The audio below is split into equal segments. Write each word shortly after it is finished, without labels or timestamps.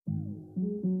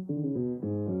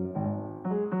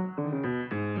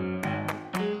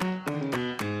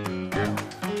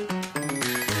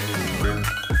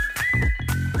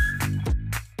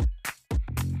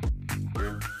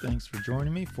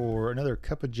joining me for another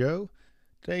Cup of Joe.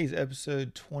 Today's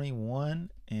episode 21,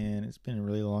 and it's been a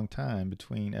really long time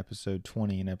between episode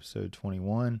 20 and episode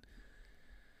 21.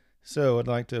 So I'd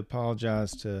like to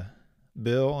apologize to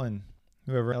Bill and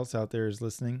whoever else out there is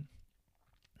listening.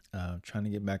 Trying to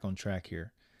get back on track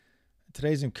here.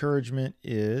 Today's encouragement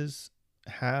is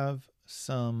have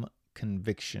some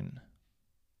conviction.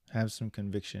 Have some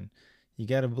conviction. You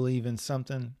got to believe in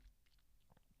something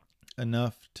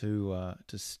enough to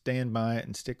stand by it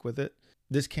and stick with it.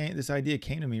 This idea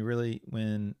came to me really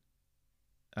when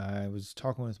I was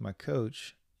talking with my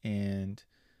coach, and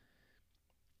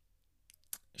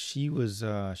she was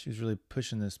really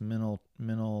pushing this mental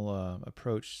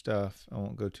approach stuff. I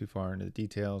won't go too far into the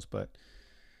details, but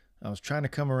I was trying to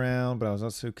come around, but I was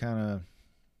also kind of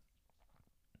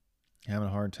having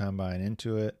a hard time buying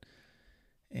into it.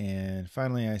 And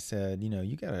finally I said,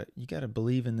 you gotta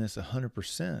believe in this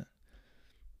 100%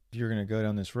 if you're going to go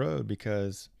down this road,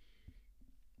 because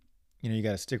you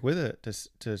got to stick with it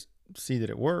to see that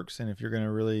it works. And if you're going to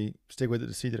really stick with it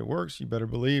to see that it works, you better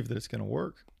believe that it's going to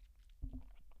work.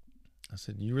 I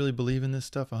said, you really believe in this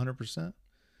stuff 100%?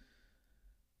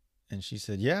 And she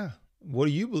said, yeah. What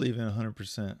do you believe in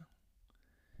 100%?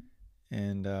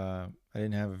 And I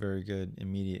didn't have a very good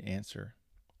immediate answer.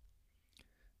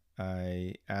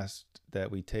 I asked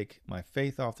that we take my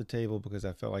faith off the table because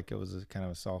I felt like it was a kind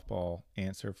of a softball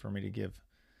answer for me to give.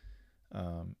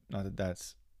 Not that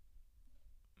that's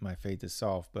my faith is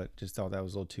soft, but just thought that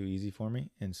was a little too easy for me.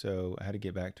 And so I had to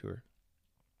get back to her.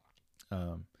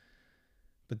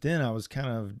 But then I was kind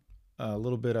of a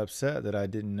little bit upset that I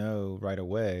didn't know right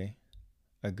away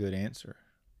a good answer,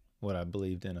 what I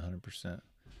believed in 100%.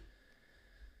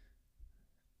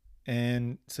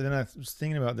 And so then I was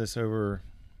thinking about this over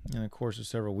in the course of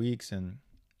several weeks, and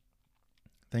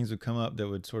things would come up that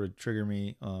would sort of trigger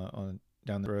me on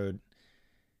down the road.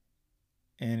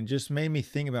 And it just made me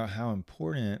think about how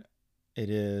important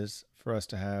it is for us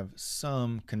to have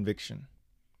some conviction.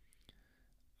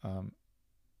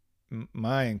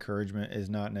 My encouragement is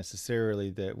not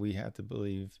necessarily that we have to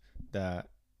believe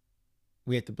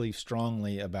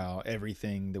strongly about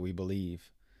everything that we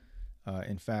believe.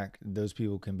 In fact, those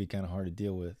people can be kind of hard to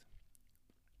deal with.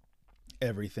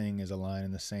 Everything is a line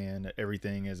in the sand.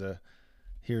 Everything is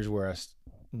here's where I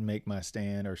make my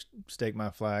stand or stake my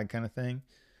flag kind of thing.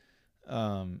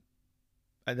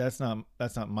 That's not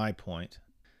my point.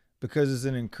 Because it's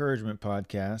an encouragement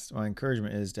podcast, my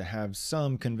encouragement is to have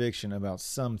some conviction about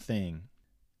something.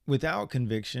 Without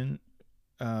conviction,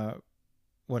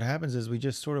 what happens is we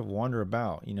just sort of wander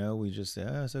about. We just say,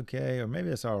 oh, it's okay, or maybe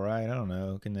it's all right. I don't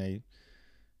know. Can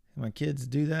my kids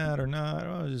do that or not?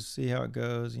 I'll just see how it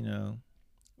goes.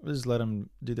 We'll just let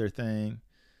them do their thing.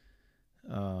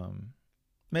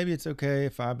 Maybe it's okay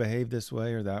if I behave this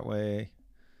way or that way.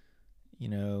 I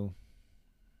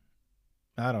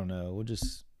don't know. We'll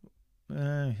just,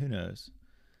 who knows?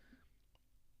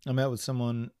 I met with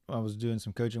someone, I was doing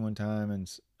some coaching one time, and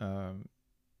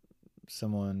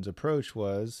someone's approach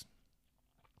was,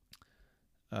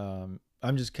 I'm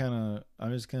just gonna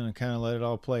kind of let it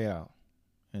all play out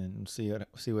and see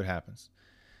what happens.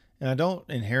 And I don't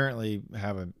inherently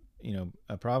have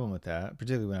a problem with that,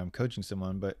 particularly when I'm coaching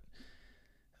someone. But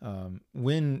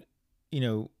when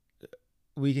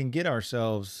we can get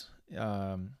ourselves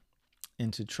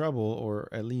into trouble, or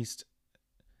at least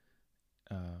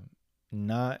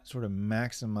not sort of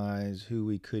maximize who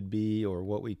we could be or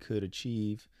what we could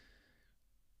achieve,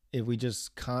 if we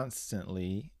just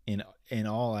constantly in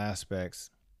all aspects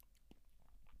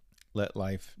let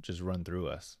life just run through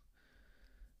us.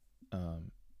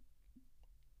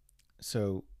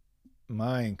 So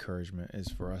my encouragement is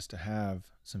for us to have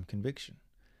some conviction.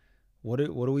 What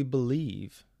do we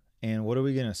believe, and what are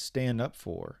we going to stand up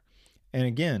for? And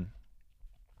again,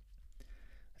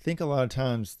 I think a lot of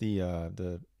times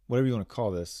the whatever you want to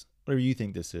call this, whatever you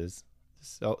think this is,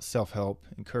 self-help,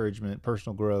 encouragement,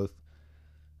 personal growth,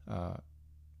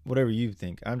 whatever you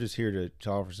think, I'm just here to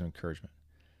offer some encouragement.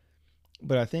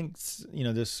 But I think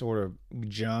this sort of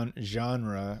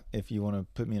genre, if you want to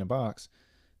put me in a box,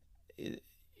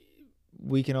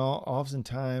 we can all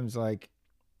oftentimes, like,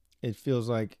 it feels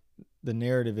like the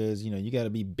narrative is, you got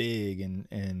to be big, and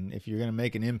if you're going to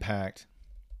make an impact,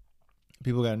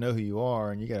 people got to know who you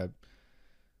are, and you got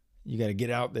to get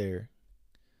out there.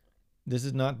 This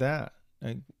is not that.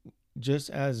 Like, just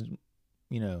as,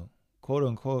 quote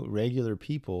unquote regular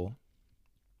people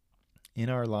in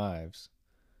our lives,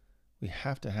 we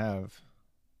have to have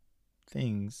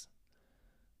things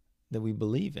that we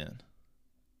believe in,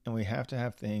 and we have to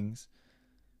have things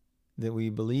that we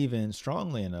believe in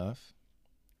strongly enough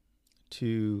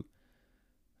to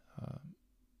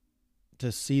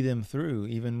to see them through,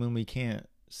 even when we can't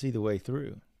see the way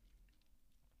through.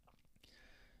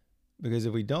 Because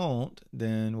if we don't,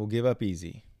 then we'll give up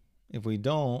easy. If we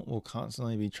don't, we'll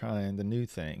constantly be trying the new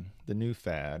thing, the new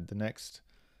fad, the next,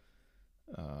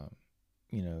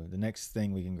 the next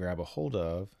thing we can grab a hold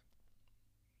of,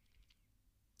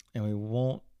 and we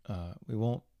won't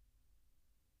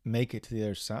make it to the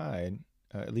other side,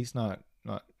 at least not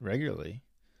regularly,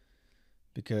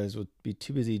 because we'll be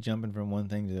too busy jumping from one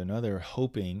thing to another,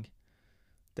 hoping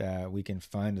that we can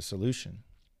find a solution,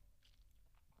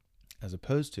 as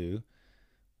opposed to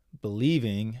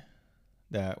believing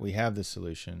that we have the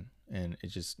solution and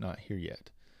it's just not here yet.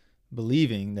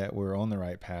 Believing that we're on the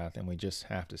right path and we just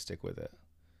have to stick with it.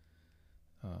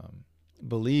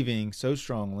 Believing so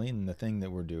strongly in the thing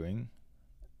that we're doing,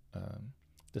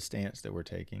 the stance that we're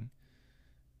taking,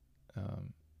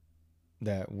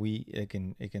 that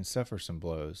it can suffer some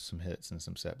blows, some hits, and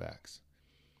some setbacks.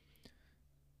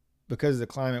 Because of the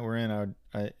climate we're in,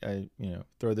 I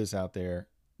throw this out there.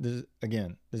 This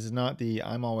is not the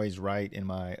I'm always right in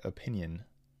my opinion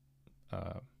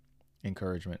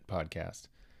encouragement podcast.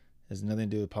 It has nothing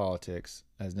to do with politics.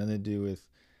 It has nothing to do with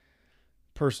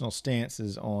personal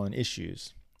stances on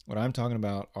issues. What I'm talking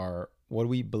about are what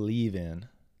we believe in.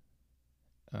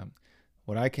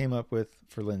 What I came up with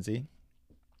for Lindsay,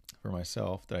 for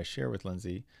myself, that I share with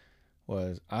Lindsay,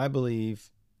 was I believe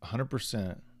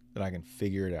 100% that I can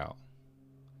figure it out.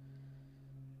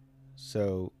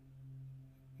 So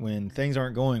when things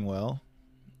aren't going well,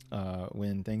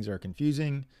 when things are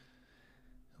confusing,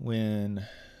 when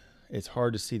it's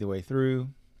hard to see the way through,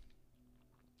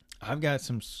 I've got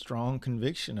some strong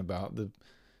conviction about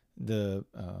the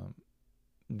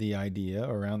idea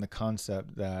around the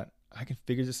concept that I can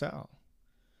figure this out.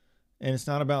 And it's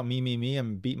not about me.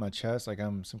 I'm beating my chest like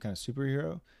I'm some kind of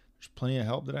superhero. There's plenty of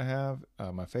help that I have.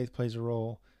 My faith plays a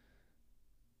role.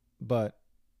 But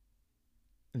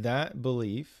that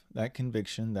belief, that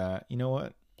conviction that, you know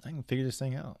what, I can figure this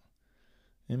thing out.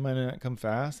 It might not come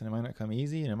fast and it might not come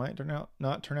easy and it might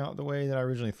not turn out the way that I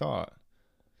originally thought.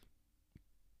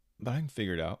 But I can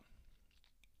figure it out.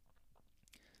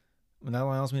 And that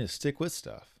allows me to stick with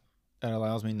stuff. That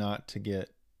allows me not to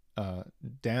get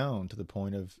down to the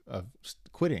point of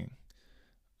quitting.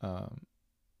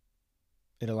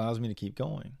 It allows me to keep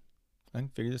going. I can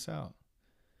figure this out.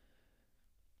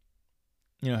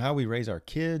 How we raise our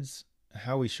kids,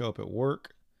 how we show up at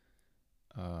work,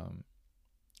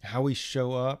 how we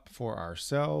show up for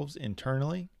ourselves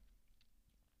internally.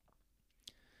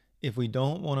 If we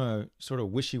don't want to sort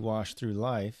of wishy-wash through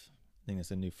life, I think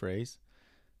that's a new phrase.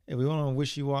 If we want to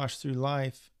wishy-wash through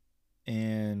life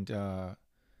and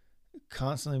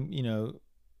constantly,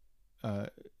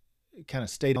 kind of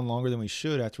stay on longer than we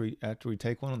should after we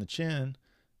take one on the chin,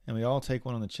 and we all take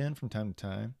one on the chin from time to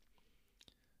time,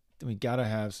 then we got to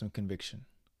have some conviction.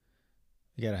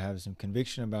 We got to have some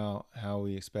conviction about how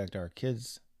we expect our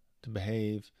kids to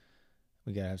behave.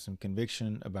 We got to have some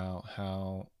conviction about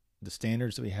how the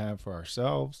standards that we have for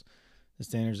ourselves, the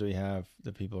standards that we have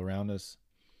the people around us,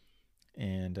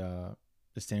 and the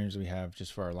standards that we have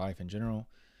just for our life in general.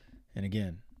 And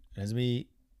again, it has to be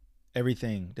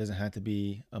everything. Doesn't have to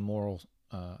be a moral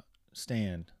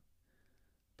stand,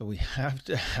 but we have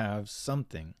to have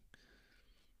something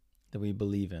that we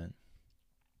believe in.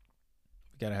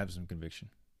 We got to have some conviction.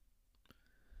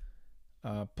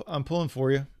 I'm pulling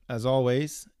for you as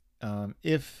always.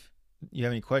 If you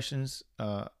have any questions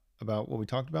about what we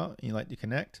talked about and you'd like to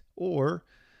connect, or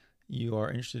you are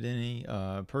interested in any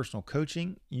personal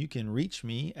coaching, you can reach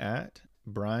me at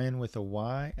Brian with a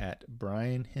Y at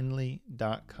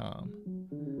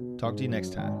brianhenley.com. Talk to you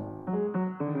next time.